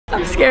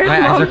I'm scared.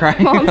 My eyes are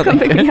crying. Mom, come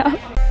pick me up.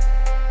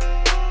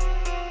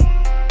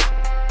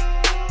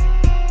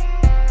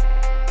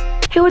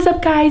 Hey, what's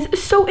up guys?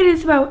 So it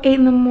is about 8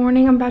 in the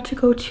morning. I'm about to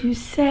go to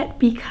set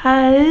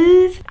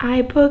because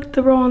I booked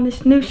the role on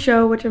this new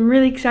show, which I'm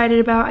really excited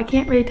about. I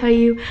can't really tell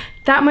you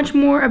that much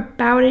more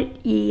about it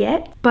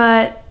yet,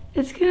 but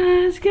it's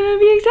gonna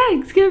be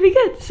exciting. It's gonna be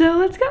good. So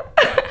let's go.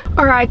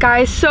 All right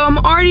guys, so I'm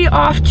already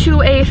off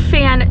to a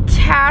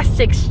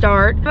fantastic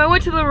start. I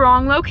went to the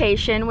wrong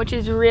location, which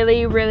is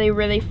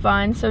really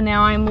fun. So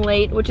now I'm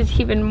late, which is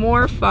even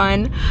more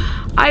fun.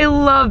 I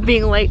love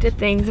being late to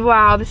things.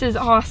 Wow, this is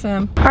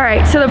awesome. All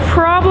right, so the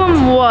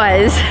problem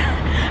was,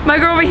 my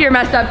girl over here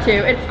messed up too.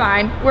 It's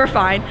fine, we're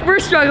fine. We're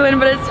struggling,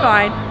 but it's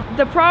fine.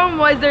 The problem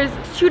was there's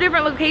 2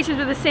 different locations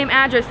with the same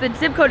address. The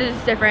zip code is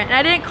different, and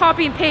I didn't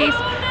copy and paste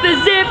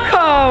the zip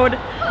code.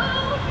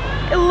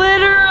 It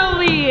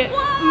literally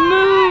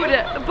moved,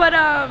 but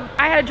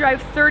I had to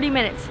drive 30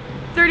 minutes.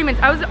 30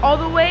 minutes. I was all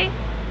the way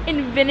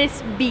in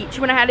Venice Beach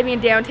when I had to be in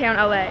downtown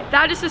LA.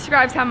 That just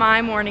describes how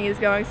my morning is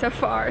going so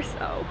far.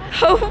 So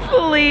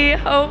hopefully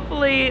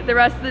the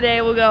rest of the day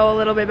will go a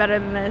little bit better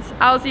than this.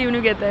 I'll see you when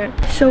we get there.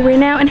 So we're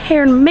now in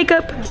hair and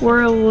makeup.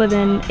 We're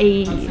living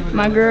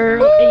my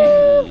girl,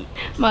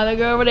 my other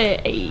girl over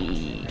there.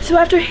 So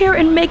after hair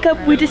and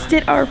makeup, we just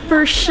did our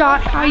first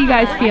shot. How are you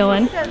guys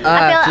feeling?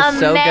 Just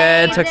so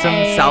good. Took some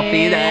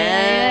selfies.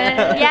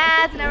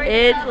 Yes, and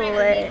it's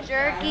lit.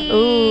 Jerky.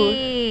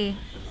 Ooh.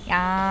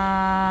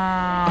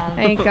 Yeah.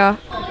 Thank you.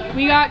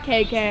 We got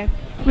KK.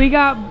 We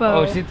got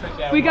Bo.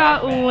 We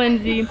got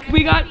Lindsay.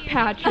 We got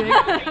Patrick.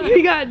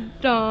 We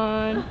got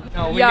Dawn.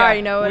 No, you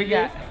already know what it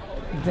is.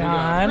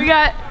 Don. We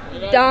got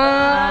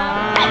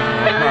Dawn.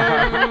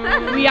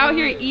 We out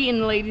here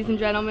eating, ladies and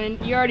gentlemen.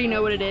 You already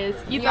know what it is.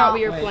 You thought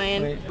we were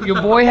playing.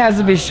 Your boy has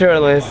to be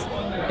shirtless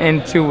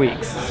in 2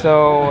 weeks,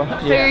 so yeah.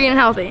 So you're eating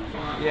healthy.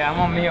 Yeah, I'm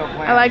on meal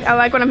plan. I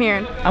like what I'm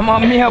hearing. I'm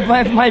on meal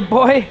plan with my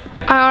boy.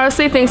 I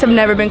honestly things have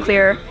never been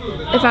clearer,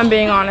 if I'm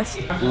being honest.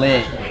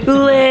 Lit.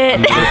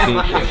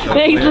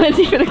 Thanks,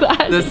 Lindsay, for the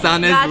glass. The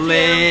sun is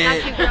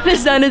lit. The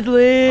sun is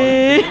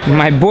lit.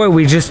 My boy,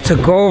 we just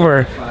took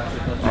over.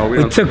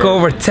 We took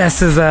over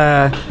Tessa's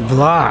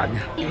vlog.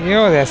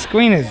 Yo, that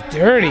screen is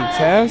dirty,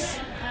 Tess.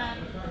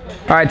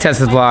 All right,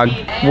 Tessa's vlog.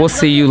 We'll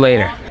see you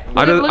later.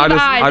 I just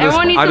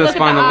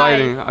find the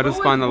lighting. I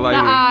just find the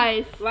lighting. The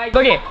eyes.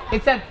 Look it.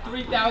 It's at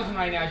 3,000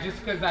 right now, just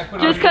because I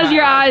put it. Just because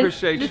your eyes.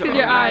 appreciate Just you. because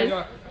your eyes.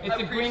 It's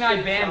a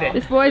green-eyed bandit.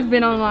 This boy's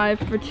been on live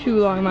for too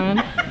long,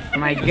 man.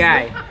 My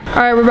guy.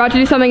 All right, we're about to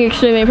do something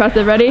extremely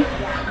impressive. Ready?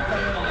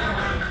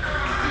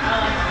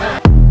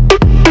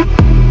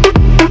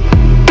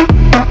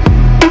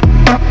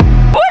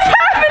 What's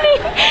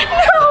happening?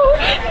 No.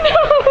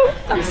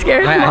 I'm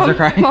scared. My eyes are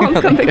crying. Mom,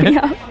 come pick me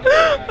up.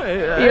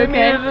 You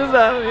okay? I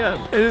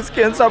just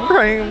can't stop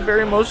crying. I'm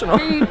very emotional.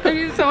 Are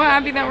you so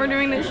happy that we're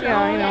doing this show?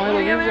 Yeah, I know.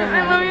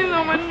 I love you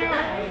so much.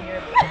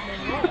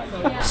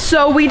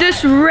 So we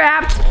just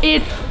wrapped.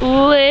 It's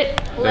lit.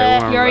 You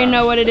already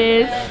know what it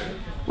is.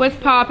 What's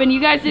poppin'?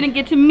 You guys didn't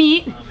get to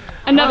meet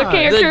another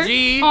character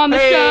on the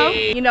show.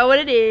 You know what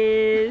it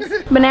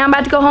is. But now I'm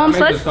about to go home, so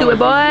let's do it,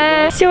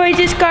 boy. So I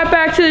just got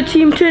back to the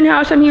Team 10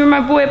 house. I'm here with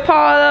my boy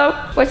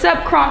Apollo. What's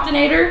up,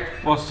 Cromptonator?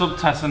 What's up,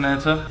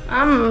 Tessanator?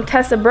 I'm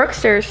Tessa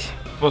Brooksters.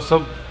 What's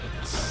up?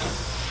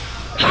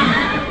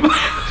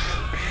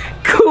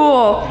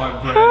 Cool.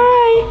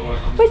 Hi.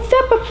 What's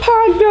up,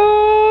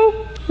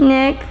 Apollo?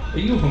 Nick. Are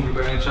you hungry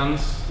by any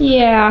chance?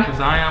 Yeah. Because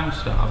I am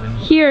starving.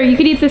 Here, you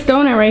could eat this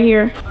donut right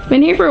here.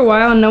 Been here for a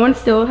while and no one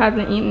still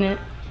hasn't eaten it.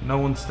 No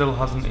one still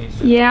hasn't eaten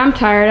it. Yeah, I'm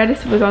tired. I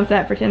just was on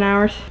set for 10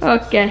 hours.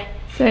 Okay.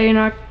 So you're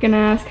not gonna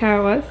ask how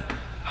it was?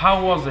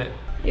 How was it?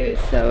 It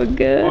was so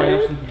good. I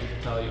have something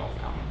to tell you off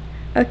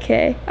camera.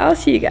 Okay. I'll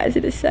see you guys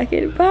in a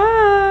second.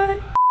 Bye.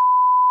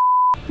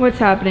 What's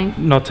happening?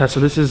 No, Tessa,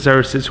 this is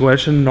Zara's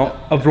situation, not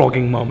a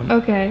vlogging moment.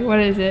 Okay, what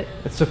is it?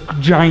 It's a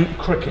giant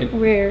cricket.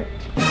 Where?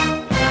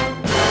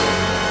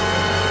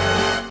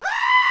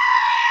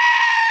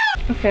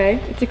 Okay,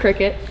 it's a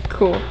cricket.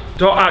 Cool.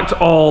 Don't act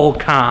all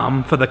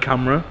calm for the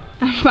camera.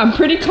 I'm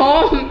pretty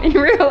calm in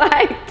real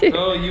life, too.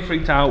 Oh, you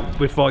freaked out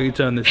before you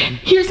turned this on.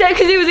 You said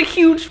because it was a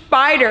huge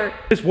spider.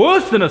 It's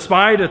worse than a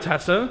spider,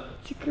 Tessa.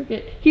 It's a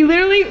cricket. He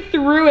literally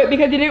threw it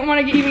because he didn't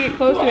want to even get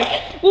close to it.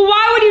 Well,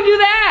 why would you do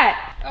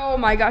that? Oh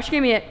my gosh,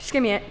 give me it. Just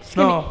give me it. Just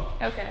give me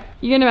it. Okay.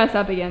 You're gonna mess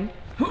up again.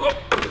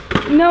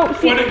 No,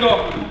 see. Where'd it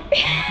go?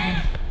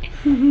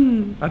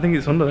 I think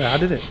it's under there. I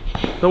did it.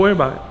 Don't worry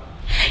about it.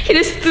 He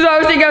just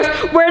throws it and goes,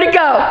 where'd it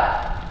go?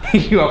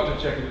 You have to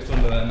check if it's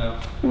under there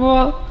now.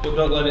 Well. But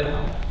don't let it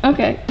out.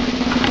 Okay.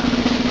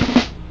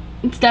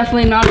 It's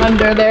definitely not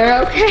under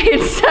there, okay?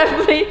 It's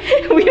definitely,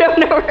 we don't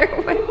know where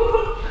it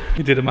went.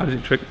 You did a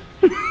magic trick.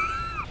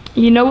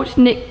 You know it's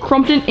Nick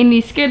Crumpton and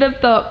he's scared of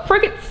the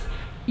crickets.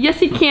 Yes,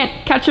 he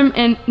can't catch him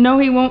and no,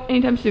 he won't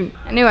anytime soon.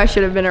 I knew I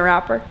should have been a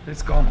rapper.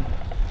 It's gone.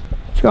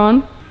 It's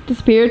gone?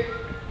 Disappeared?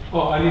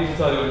 Oh, I need to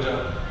tell you a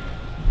joke.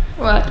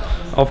 What?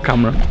 Off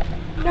camera.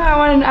 No,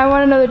 I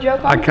want another joke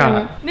on I can't.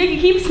 camera. Nick, you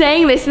keep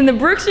saying this, and the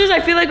Brooksters, I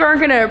feel like,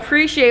 aren't gonna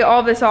appreciate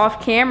all this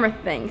off-camera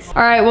things.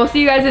 All right, we'll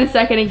see you guys in a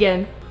second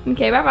again.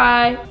 Okay,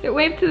 bye-bye. So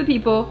wave to the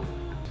people.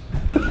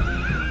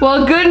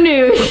 Well, good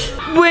news.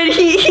 When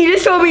he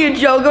just told me a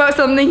joke about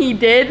something he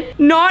did,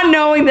 not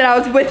knowing that I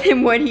was with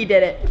him when he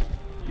did it.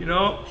 You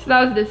know, So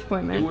that was a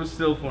disappointment. it was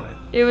still funny.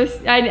 It was,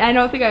 I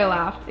don't think I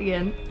laughed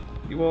again.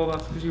 Well,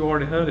 that's because you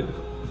already heard it.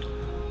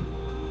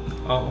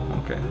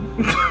 Oh, okay.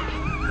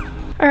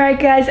 All right,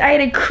 guys, I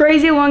had a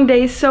crazy long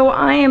day, so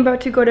I am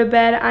about to go to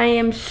bed. I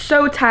am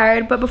so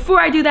tired, but before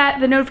I do that,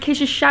 the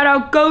notification shout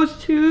out goes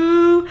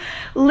to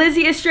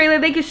Lizzie Australia.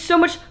 Thank you so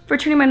much for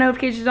turning my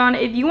notifications on.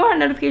 If you want a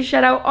notification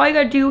shout out, all you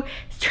gotta do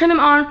is turn them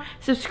on,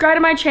 subscribe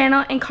to my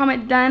channel, and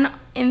comment done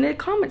in the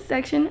comment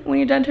section when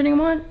you're done turning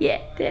them on.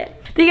 Yeah, that.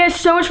 Thank you guys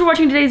so much for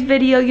watching today's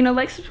video. You know,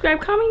 like, subscribe,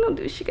 comment, don't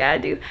do what you gotta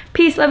do.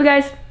 Peace, love you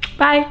guys,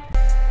 bye.